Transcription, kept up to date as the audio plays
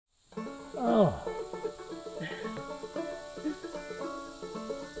Oh.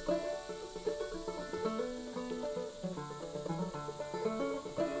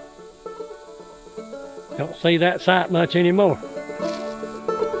 Don't see that sight much anymore.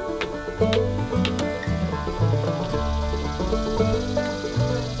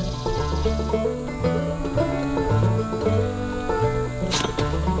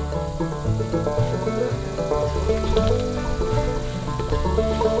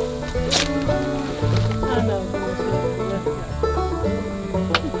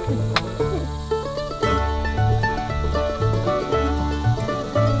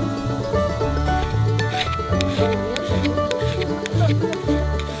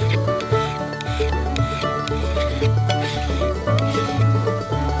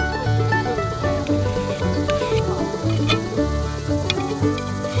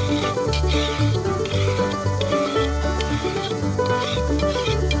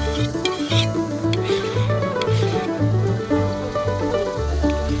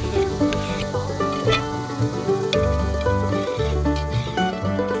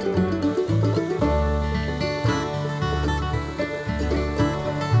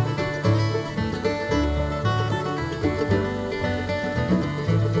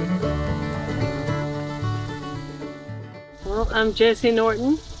 I'm Jessie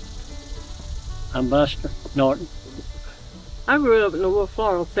Norton. I'm Buster Norton. I grew up in the wood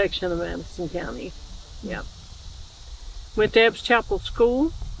floral section of Madison County. Yeah. Went to Ebbs Chapel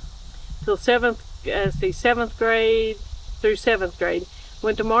School till seventh grade through 7th grade.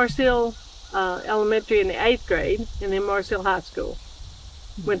 Went to Marshall Elementary in the 8th grade, and then Marshall High School.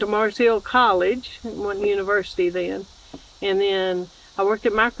 Went to Marshall College, went to university then, and then I worked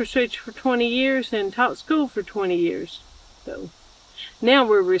at MicroSwitch for 20 years and taught school for 20 years. So now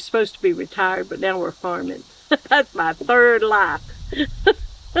we're supposed to be retired, but now we're farming. That's my third life.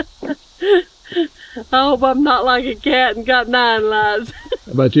 I hope I'm not like a cat and got 9 lives.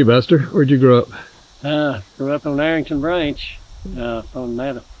 How about you, Buster? Where'd you grow up? Grew up on Arrington Branch,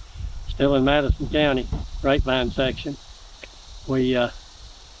 still in Madison County, Grapevine section. I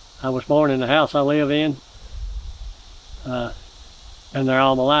was born in the house I live in, and there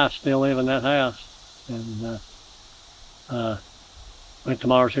all my life still live in that house. And went to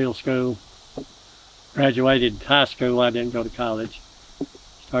Mars Hill School, graduated high school. I didn't go to college.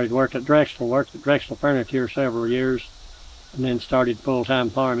 Started work at Drexel, worked at Drexel Furniture several years, and then started full-time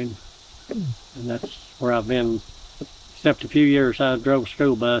farming. And that's where I've been, except a few years I drove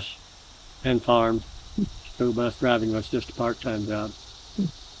school bus and farmed. School bus driving was just a part-time job.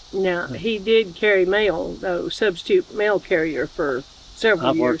 Now, he did carry mail, though, substitute mail carrier for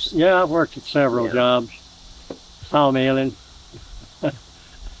several years. Yeah, I've worked at several jobs. Sawmilling,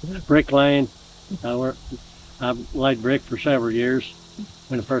 bricklaying. I laid brick for several years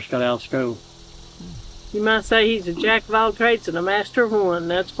when I first got out of school. You might say he's a jack of all trades and a master of one.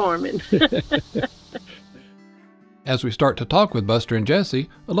 That's farming. As we start to talk with Buster and Jessie,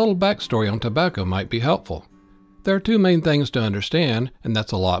 a little backstory on tobacco might be helpful. There are 2 main things to understand, and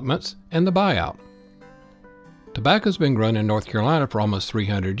that's allotments and the buyout. Tobacco's been grown in North Carolina for almost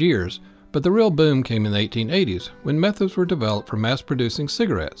 300 years, but the real boom came in the 1880s when methods were developed for mass-producing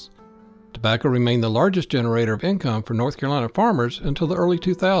cigarettes. Tobacco remained the largest generator of income for North Carolina farmers until the early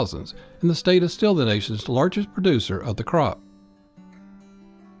 2000s, and the state is still the nation's largest producer of the crop.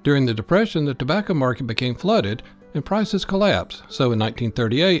 During the Depression, the tobacco market became flooded and prices collapsed, so in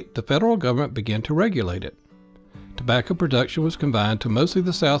 1938, the federal government began to regulate it. Tobacco production was confined to mostly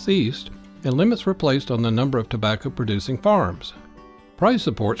the southeast, and limits were placed on the number of tobacco-producing farms. Price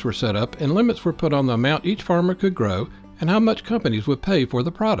supports were set up and limits were put on the amount each farmer could grow and how much companies would pay for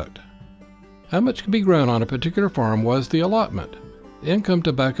the product. How much could be grown on a particular farm was the allotment. The income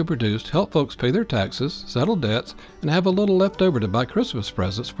tobacco produced helped folks pay their taxes, settle debts, and have a little left over to buy Christmas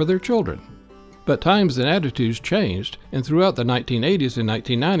presents for their children. But times and attitudes changed, and throughout the 1980s and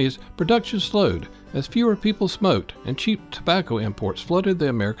 1990s, production slowed as fewer people smoked and cheap tobacco imports flooded the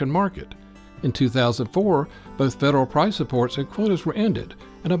American market. In 2004, both federal price supports and quotas were ended,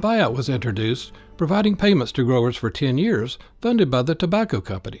 and a buyout was introduced, providing payments to growers for 10 years, funded by the tobacco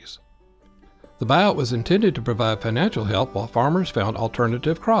companies. The buyout was intended to provide financial help while farmers found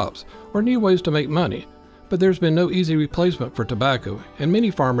alternative crops or new ways to make money, but there's been no easy replacement for tobacco, and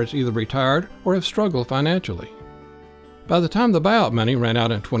many farmers either retired or have struggled financially. By the time the buyout money ran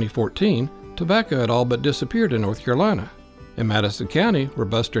out in 2014, tobacco had all but disappeared in North Carolina. In Madison County, where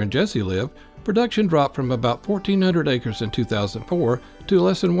Buster and Jessie live, production dropped from about 1,400 acres in 2004 to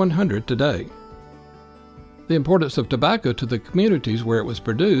less than 100 today. The importance of tobacco to the communities where it was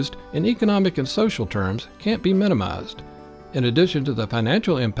produced in economic and social terms can't be minimized. In addition to the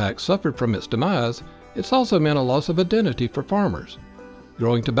financial impact suffered from its demise, it's also meant a loss of identity for farmers.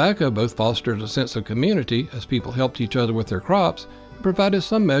 Growing tobacco both fostered a sense of community as people helped each other with their crops and provided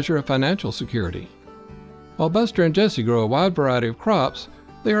some measure of financial security. While Buster and Jessie grow a wide variety of crops,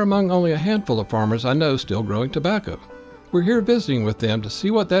 they are among only a handful of farmers I know still growing tobacco. We're here visiting with them to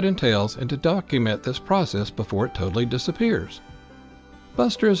see what that entails and to document this process before it totally disappears.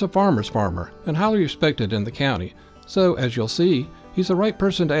 Buster is a farmer's farmer and highly respected in the county, so as you'll see, he's the right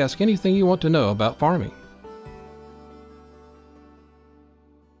person to ask anything you want to know about farming.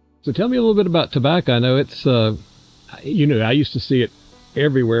 So tell me a little bit about tobacco. I know it's, I used to see it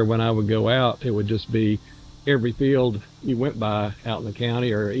everywhere when I would go out. It would just be every field you went by out in the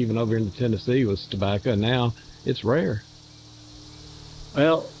county or even over into Tennessee was tobacco, and now it's rare.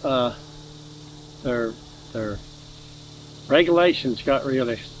 Well, their regulations got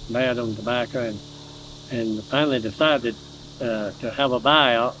really bad on tobacco, and finally decided to have a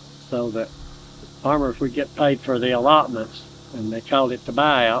buyout so that farmers would get paid for the allotments, and they called it the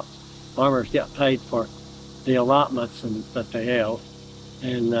buyout. Farmers get paid for the allotments that they held,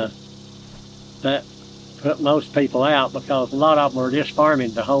 and that put most people out because a lot of them were just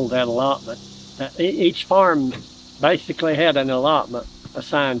farming to hold that allotment. Each farm basically had an allotment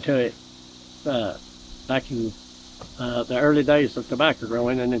assigned to it back in the early days of tobacco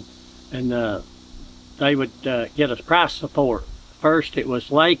growing, and they would get a price support. First it was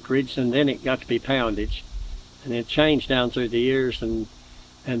acreage, and then it got to be poundage, and it changed down through the years, and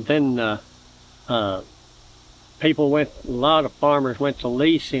then a lot of farmers went to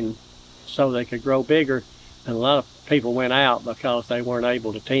leasing so they could grow bigger, and a lot of people went out because they weren't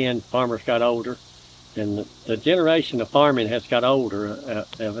able to tend. Farmers got older, and the generation of farming has got older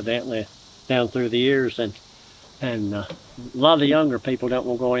evidently down through the years, and a lot of the younger people don't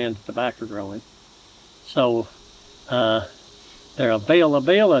want to go into tobacco growing. So their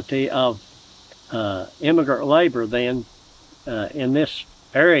availability of immigrant labor then in this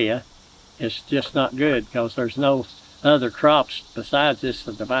area is just not good because there's no other crops besides this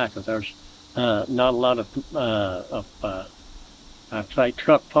of tobacco. There's not a lot of I'd say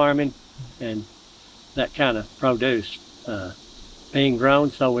truck farming and that kind of produce being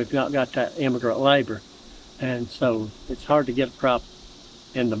grown, so we've not got that immigrant labor, and so it's hard to get a crop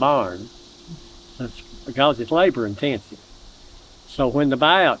in the barn. That's because it's labor intensive. So when the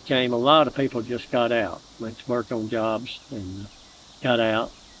buyout came, a lot of people just got out, went to work on jobs and got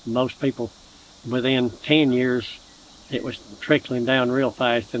out. Most people, within 10 years, it was trickling down real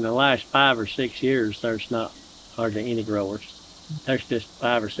fast. In the last 5 or 6 years, there's not hardly any growers. There's just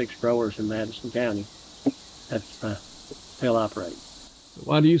 5 or 6 growers in Madison County that still operate.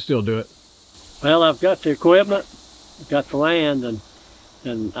 Why do you still do it? Well, I've got the equipment, I've got the land,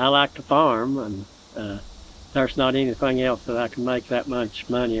 and I like to farm, and there's not anything else that I can make that much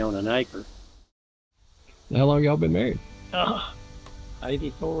money on an acre. How long y'all been married?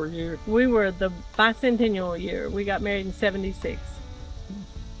 84 years. We were the bicentennial year. We got married in 76.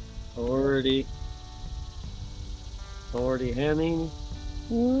 40, how many?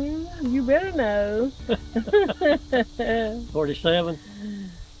 You better know. 47.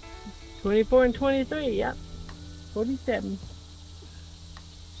 24 and 23, yep. 47.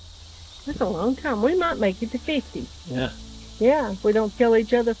 That's a long time. We might make it to 50. Yeah. Yeah, if we don't kill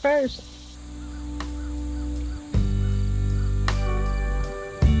each other first.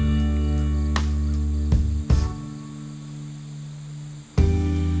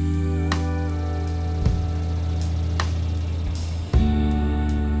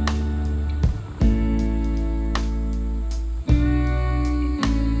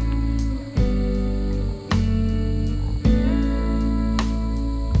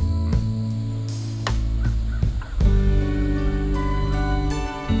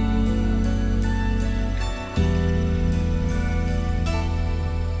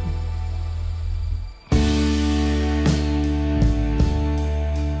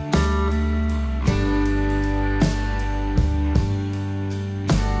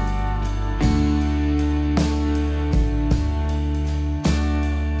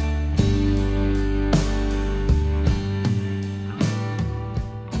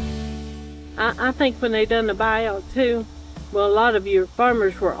 I think when they done the buyout too, well, a lot of your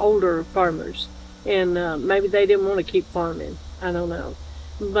farmers were older farmers, and maybe they didn't want to keep farming. I don't know.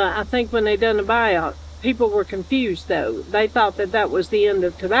 But I think when they done the buyout, people were confused though. They thought that that was the end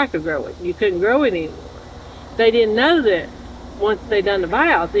of tobacco growing. You couldn't grow it anymore. They didn't know that once they done the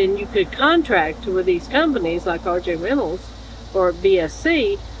buyout, then you could contract with these companies like RJ Reynolds or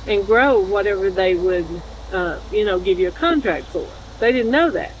BSC and grow whatever they would, give you a contract for. They didn't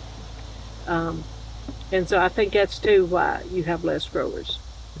know that. And so I think that's too why you have less growers.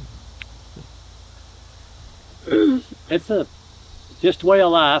 It's just a way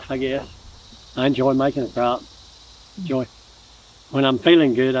of life, I guess. I enjoy making a crop. Enjoy. When I'm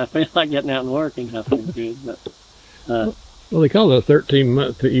feeling good, I feel like getting out and working. I feel good. But, well, they call it a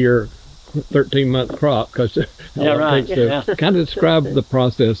 13-month crop because yeah, right. Kind of describe the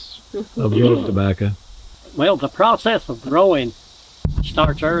process of growing tobacco. Well, the process of growing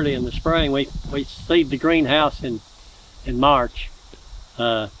starts early in the spring. We seed the greenhouse in March.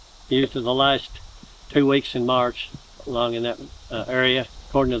 Usually the last 2 weeks in March, along in that area,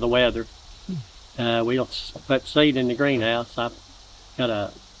 according to the weather. We'll put seed in the greenhouse. I've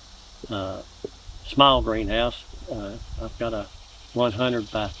got a small greenhouse. I've got a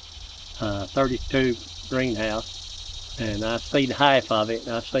 100 by 32 greenhouse, and I seed half of it.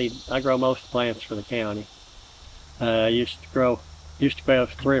 I grow most of the plants for the county. Used to grow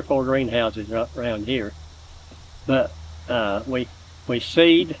 3 or 4 greenhouses around here, but we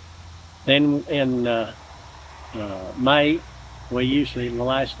seed. Then in May, in the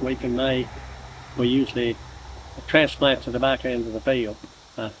last week in May, we usually transplant the tobacco into the field.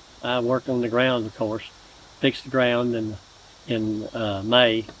 I work on the ground, of course, fix the ground, and in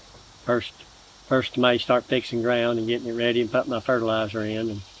May, first of May, start fixing ground and getting it ready and put my fertilizer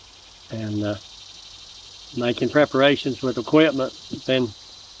in and making preparations with equipment. Then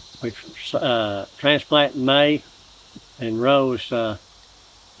we transplant in May in rows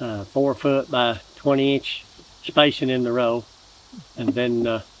 4 foot by 20 inch spacing in the row, and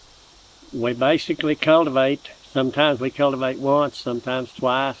then we basically cultivate. Sometimes we cultivate once, sometimes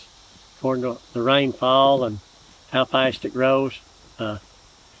twice, according to the rainfall and how fast it grows.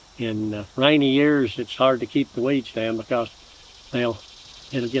 In rainy years, it's hard to keep the weeds down because it'll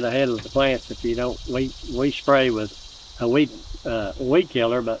get ahead of the plants if you don't. We spray with a weed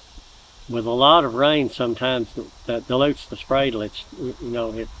killer, but with a lot of rain, sometimes that dilutes the spray till it's,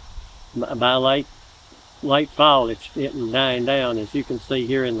 by late fall, it's getting dying down. As you can see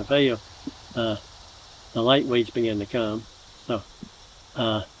here in the field, the late weeds begin to come. So,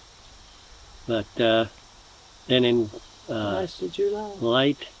 but then in Last of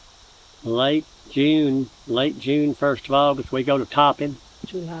July. late June, 1st of August, we go to topping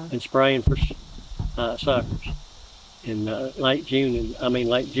July. and spraying for suckers. In late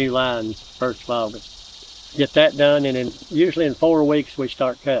July and 1st of August. Get that done, and usually in 4 weeks we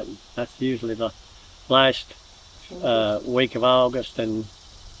start cutting. That's usually the last week of August, and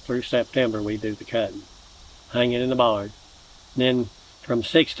through September we do the cutting, hanging in the barn. And then from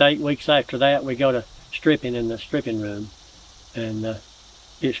 6 to 8 weeks after that, we go to stripping in the stripping room, and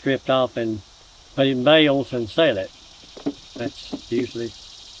get stripped off and put in bales and sell it. That's usually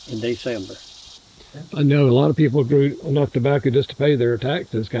in December. I know a lot of people grew enough tobacco just to pay their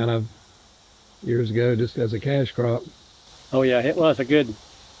taxes kind of years ago, just as a cash crop. Oh yeah, it was a good,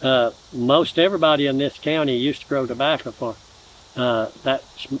 most everybody in this county used to grow tobacco for that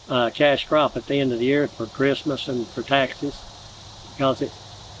cash crop at the end of the year for Christmas and for taxes, because it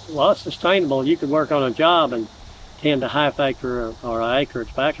was sustainable. You could work on a job and tend a half acre or an acre of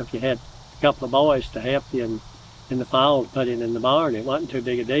tobacco if you had a couple of boys to help you in the fall to put it in the barn. It wasn't too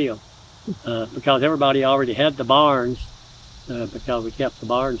big a deal. Because everybody already had the barns, because we kept the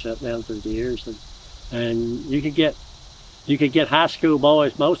barns up down through the years, and you could get high school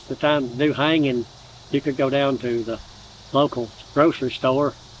boys most of the time to do hanging. You could go down to the local grocery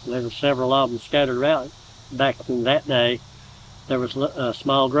store. There were several of them scattered around. Back in that day, there was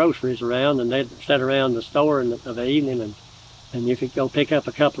small groceries around, and they'd sit around the store in the evening, and you could go pick up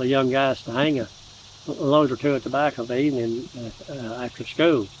a couple of young guys to hang a load or two of tobacco the evening after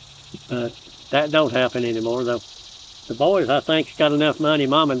school. That don't happen anymore, though. The boys, I think, got enough money.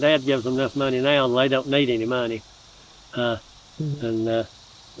 Mom and Dad gives them enough money now, and they don't need any money. And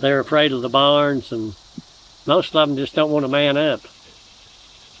they're afraid of the barns, and most of them just don't want to man up.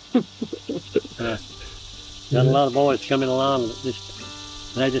 Got a lot of boys coming along that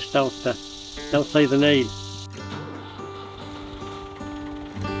they just don't see the need.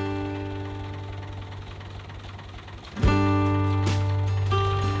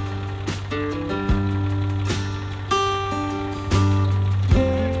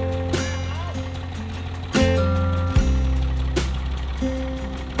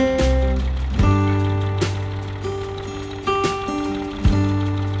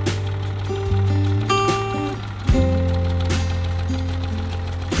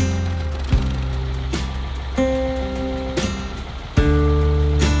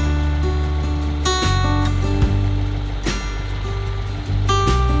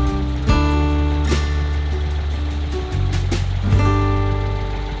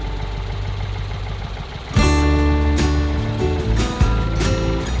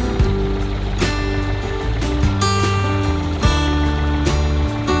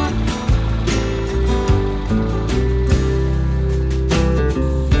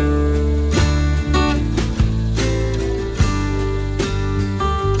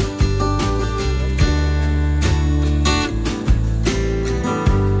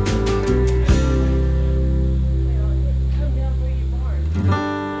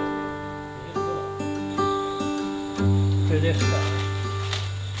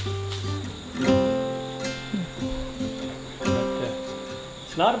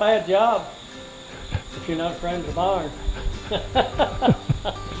 not a bad job if you're not afraid of the barn.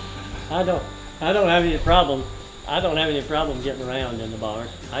 I don't have any problem. I don't have any problem getting around in the barn.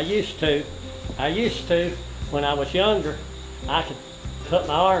 I used to when I was younger. I could put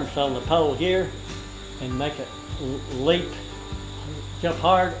my arms on the pole here and make it leap, jump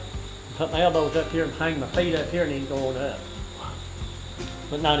hard, put my elbows up here and hang my feet up here and then go on up.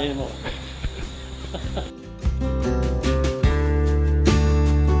 But not anymore.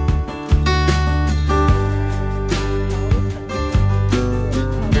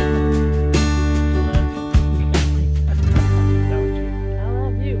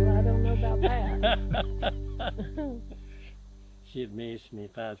 She'd miss me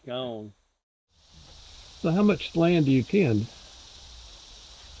if I was gone. So how much land do you tend?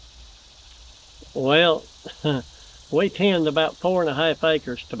 Well, we tend about 4.5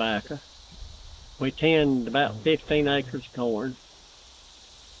 acres tobacco. We tend about 15 acres of corn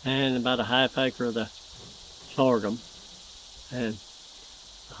and about 1/2 acre of the sorghum and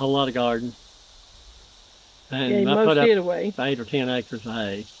a whole lot of garden. And yeah, I put up it away. 8 or 10 acres of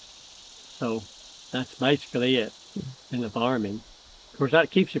hay. So that's basically it in the farming. Of course,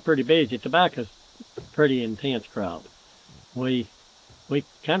 that keeps you pretty busy. Tobacco's a pretty intense crop. We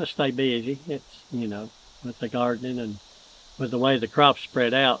kind of stay busy. It's, you know, with the gardening and with the way the crops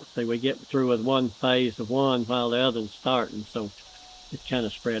spread out. So we get through with one phase of one while the other's starting. So it's kind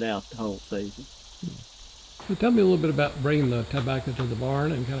of spread out the whole season. So tell me a little bit about bringing the tobacco to the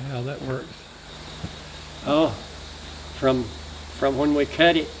barn and kind of how that works. Oh, from when we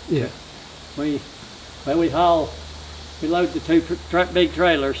cut it, Yeah. we load the two big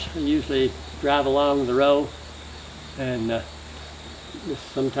trailers and usually drive along the row, and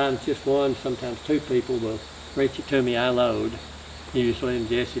sometimes just one, sometimes two people will reach it to me. I load usually, and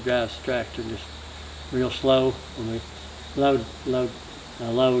Jessie drives the tractor just real slow, and we load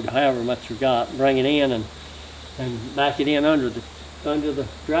however much we got, bring it in and back it in under the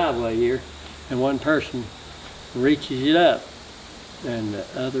driveway here, and one person reaches it up, and the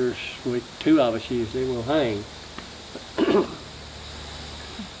others, two of us usually, will hang.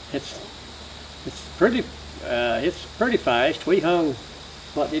 It's pretty fast. We hung,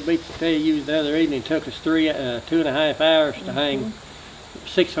 what did we tell you the other evening? It took us 2.5 hours to hang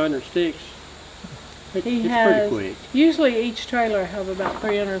 600 sticks. It's pretty quick. Usually each trailer have about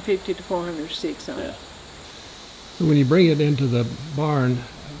 350 to 400 sticks on it. Yeah. So when you bring it into the barn,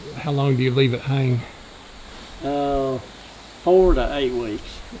 how long do you leave it hang? 4 to 8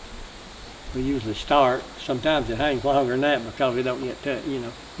 weeks. We usually start. Sometimes it hangs longer than that because we don't get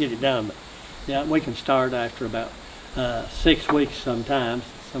it done. But yeah, we can start after about 6 weeks sometimes.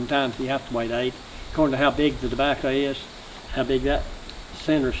 Sometimes you have to wait 8, according to how big the tobacco is, how big that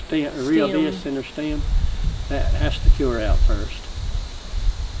center stem, real big center stem, that has to cure out first.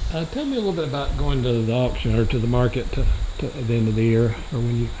 Tell me a little bit about going to the auction or to the market at the end of the year, or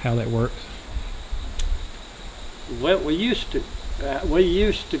how that works. Well, we used to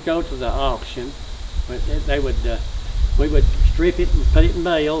go to the auction. They would we would strip it and put it in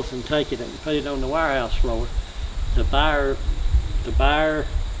bales and take it and put it on the warehouse floor. The buyer,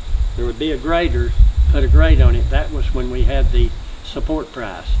 there would be a grader, put a grade on it. That was when we had the support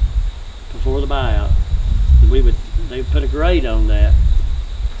price before the buyout. They would put a grade on that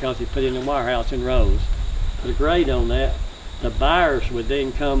because they put it in the warehouse in rows. Put a grade on that. The buyers would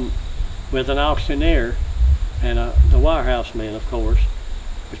then come with an auctioneer, and the warehouse man, of course,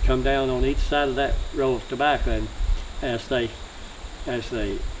 would come down on each side of that row of tobacco, and as they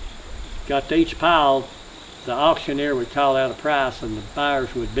got to each pile, the auctioneer would call out a price and the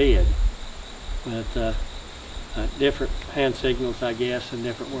buyers would bid with different hand signals, I guess, and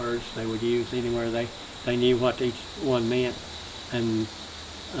different words they would use anywhere they knew what each one meant. And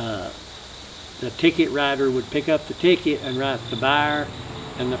the ticket writer would pick up the ticket and write the buyer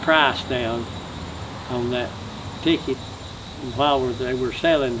and the price down on that ticket, and while they were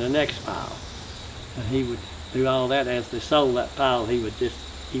selling the next pile, and he would do all that. As they sold that pile, he would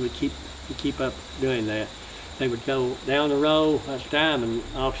keep up doing that. They would go down the row at a time and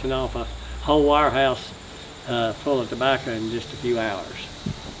auction off a whole warehouse full of tobacco in just a few hours.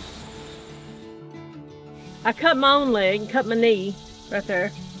 I cut my own leg, cut my knee right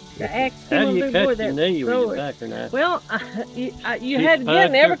there. The axe How do you cut your that knee with your sword. tobacco knife? Well, you had to get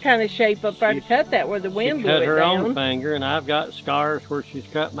in every kind of shape up there to cut that where the wind She blew cut it her down. own finger, and I've got scars where she's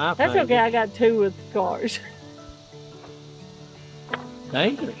cut my That's finger. okay, I got 2 with scars.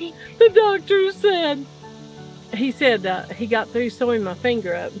 Dangerous. The doctor said, he got through sewing my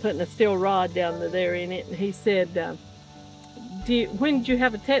finger up and putting a steel rod down there in it, and he said, when did you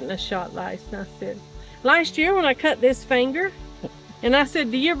have a tetanus shot last? And I said, last year when I cut this finger. And I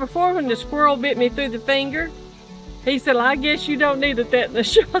said, the year before when the squirrel bit me through the finger, he said, well, I guess you don't need a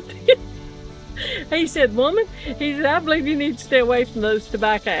tetanus shot. He said, woman, he said, I believe you need to stay away from those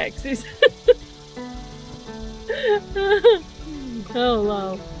tobacco axes. Oh,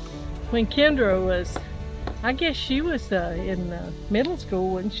 wow. When Kendra was, I guess she was in middle school,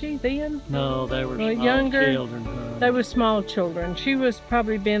 wasn't she then? No, they were small younger children. They were small children. She was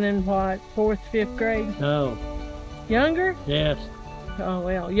probably been in what, 4th, 5th grade? No. Younger? Yes. Oh,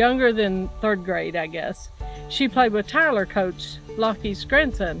 well, younger than 3rd grade, I guess. She played with Tyler, Coach Lockie's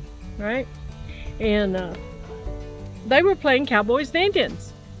grandson, right? And they were playing Cowboys and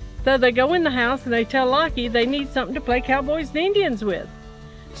Indians. So they go in the house and they tell Lockie they need something to play Cowboys and Indians with.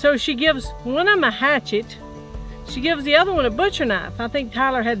 So she gives one of them a hatchet. She gives the other one a butcher knife. I think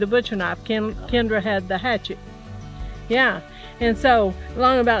Tyler had the butcher knife. Kendra had the hatchet. Yeah. And so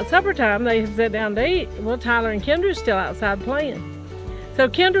along about supper time, they sat down to eat. Well, Tyler and Kendra's still outside playing. So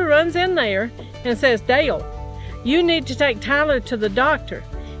Kendra runs in there and says, Dale, you need to take Tyler to the doctor.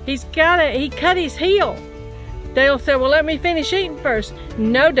 He cut his heel. Dale said, well, let me finish eating first.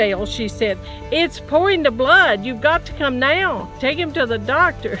 No, Dale, she said, it's pouring the blood. You've got to come now. Take him to the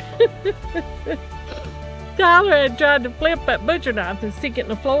doctor. Tyler had tried to flip that butcher knife and stick it in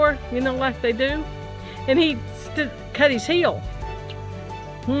the floor, you know, like they do. And he cut his heel.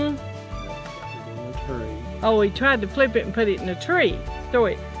 Oh, he tried to flip it and put it in a tree. Throw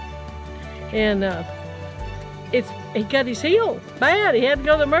it. And he cut his heel bad. He had to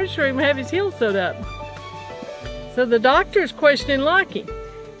go to the emergency room and have his heel sewed up. So the doctor's questioning Lockie.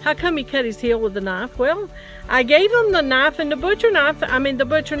 How come he cut his heel with the knife? Well, I gave him the knife and the butcher knife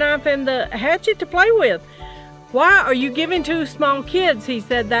and the hatchet to play with. Why are you giving 2 small kids, he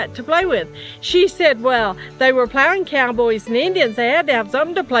said, that to play with? She said, well, they were playing Cowboys and Indians. They had to have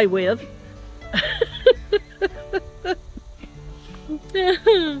something to play with.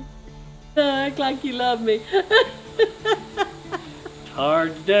 Act like you love me. It's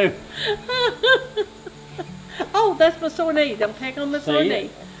hard to do. Oh, that's my sore knee. Don't take on my sore knee.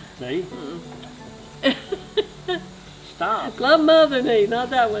 See? Stop. Love my other knee, not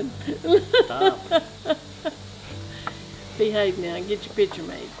that one. Stop. Behave now. Get your picture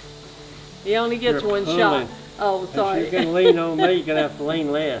made. He only gets You're one pulling. shot. Oh, sorry. If you're going to lean on me, you're going to have to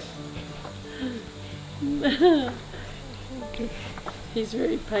lean less. He's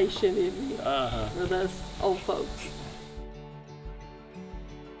very patient, isn't he? With us old folks.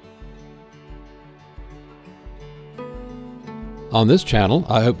 On this channel,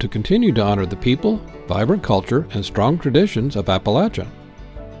 I hope to continue to honor the people, vibrant culture, and strong traditions of Appalachia.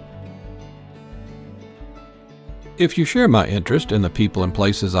 If you share my interest in the people and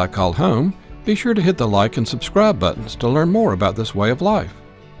places I call home, be sure to hit the like and subscribe buttons to learn more about this way of life.